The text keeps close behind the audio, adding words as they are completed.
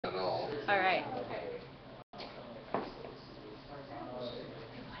All right.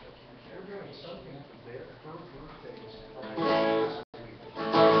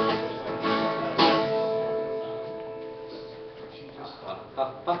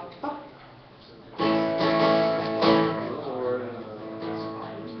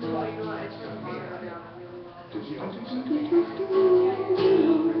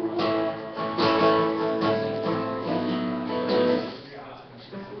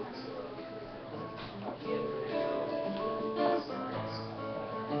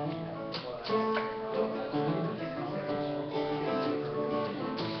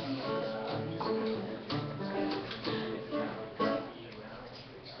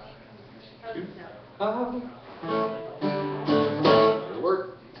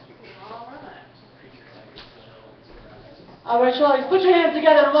 All right, Charley, put your hands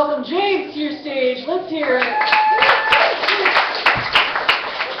together and welcome James to your stage. Let's hear it.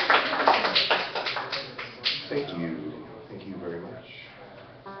 Thank you. Thank you very much.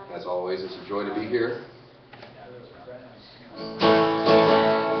 As always, it's a joy to be here.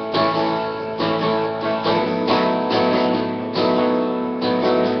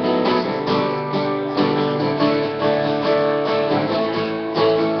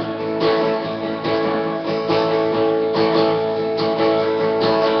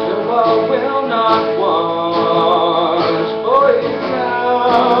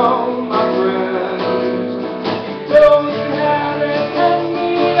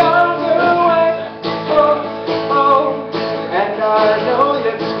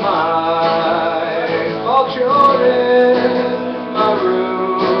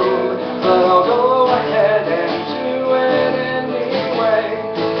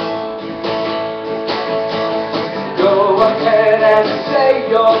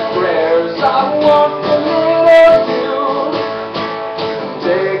 Your prayers, I want to love you.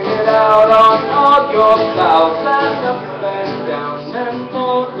 Take it out on all your clouds and up and down and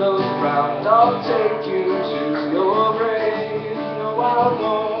all those round. I'll take you to your grave. No, I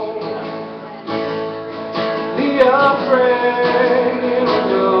won't be afraid.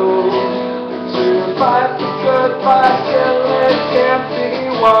 No, to fight the good fight till it can't be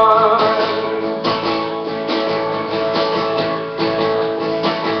won.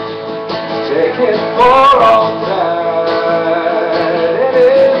 Take it for all that it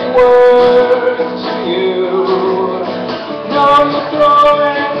is worth to you. No, you're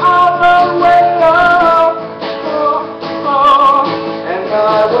throwing all the way up, and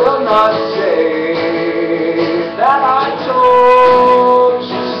I will not say that I told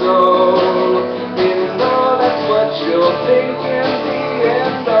you so, even though that's what you'll think in the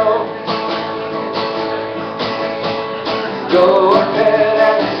end, though. Go ahead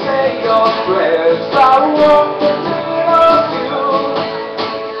and say your prayers, I want to love you.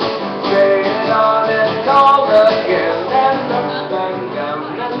 Say it on and on again, and up and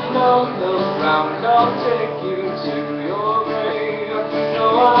down, and on the ground. I'll take you to your grave. No,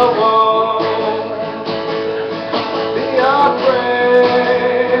 I won't be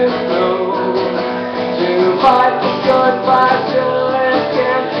afraid, no, to fight the good fight till it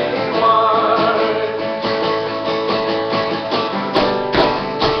can't be won.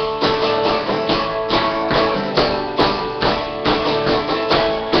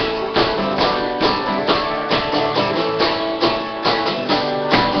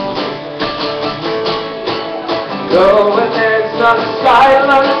 Though there's none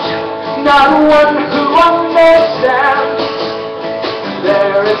silent, not one who understands,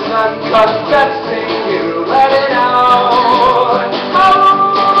 there is none confessing, you let it out. Oh,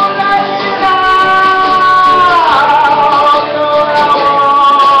 let it out. No, I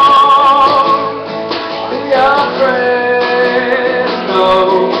won't be afraid, no,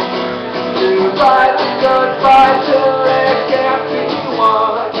 to fight the good fight till it can't be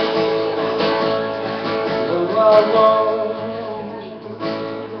won. I won't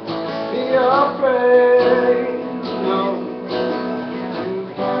be afraid, no, to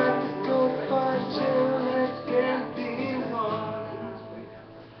fight the good fight till it can't be won.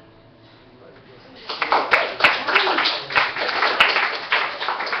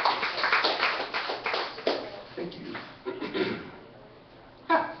 Thank you.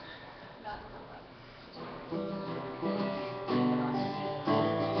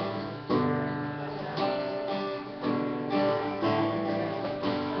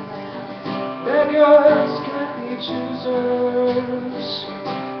 Beggars can't be choosers,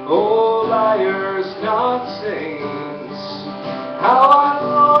 oh liars, not saints. How I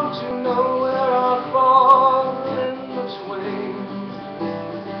long to know where I fall in between.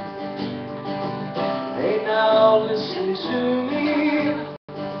 Hey, now listen to me.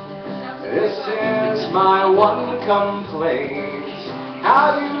 my one complaint.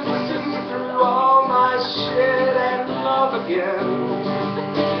 How you see through all my shit and love again.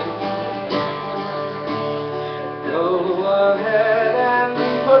 Go ahead and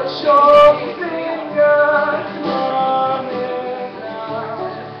put your finger on it now.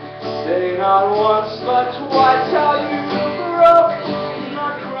 Say not once but twice how you broke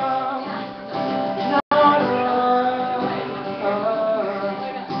my crown. Not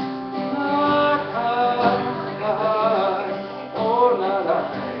right, oh not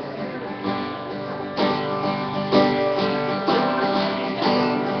right.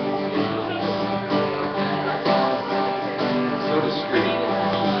 So discreet.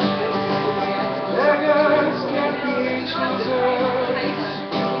 Beggars can't be choosers.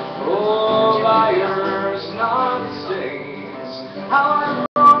 Oh, liars, not saints. How I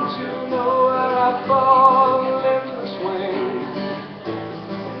long to know where I fall in between.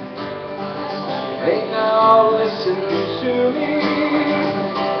 Hey, now listen to me.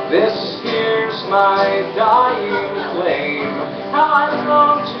 This here's my dying claim. How I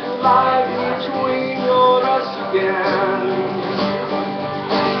long to lie between your breasts again.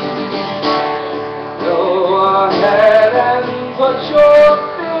 Go ahead and put your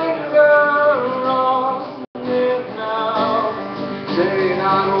finger on it now. Say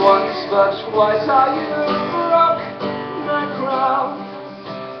not once but twice how you broke my crown.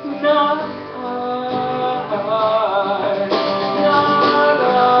 Not I, not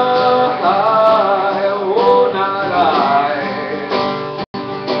I, oh not I.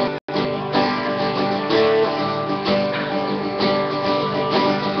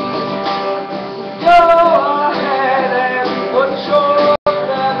 Go ahead and put your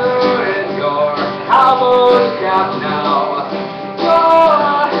feather in your cowboy cap now. Go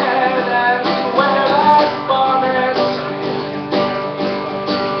ahead and wear that bonnet.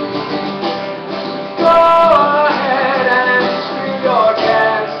 Go ahead and screw your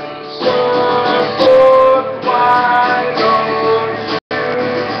cats. Surfboard, why don't you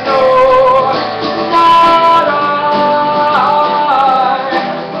know? Not I,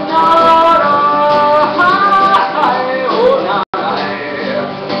 not I, oh not I.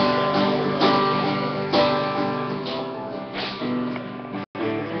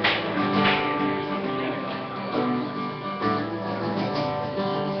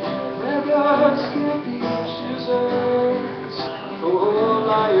 Beggars can't be choosers. Oh,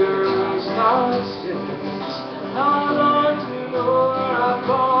 liars, not sinners. How long to know where I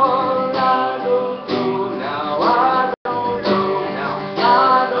fall? I don't know now. I don't know now.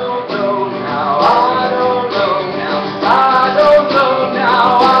 I don't know now. I don't know now. I don't know now.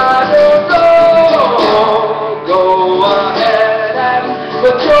 I don't know. Go ahead and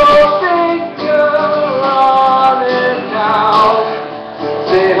put your finger on it now.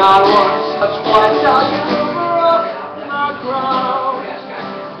 Say not once but twice how you broke my crown.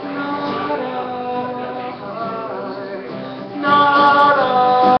 Not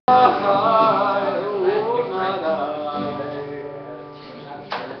I, oh not I.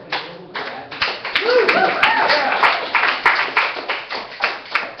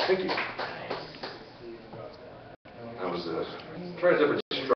 Thank you.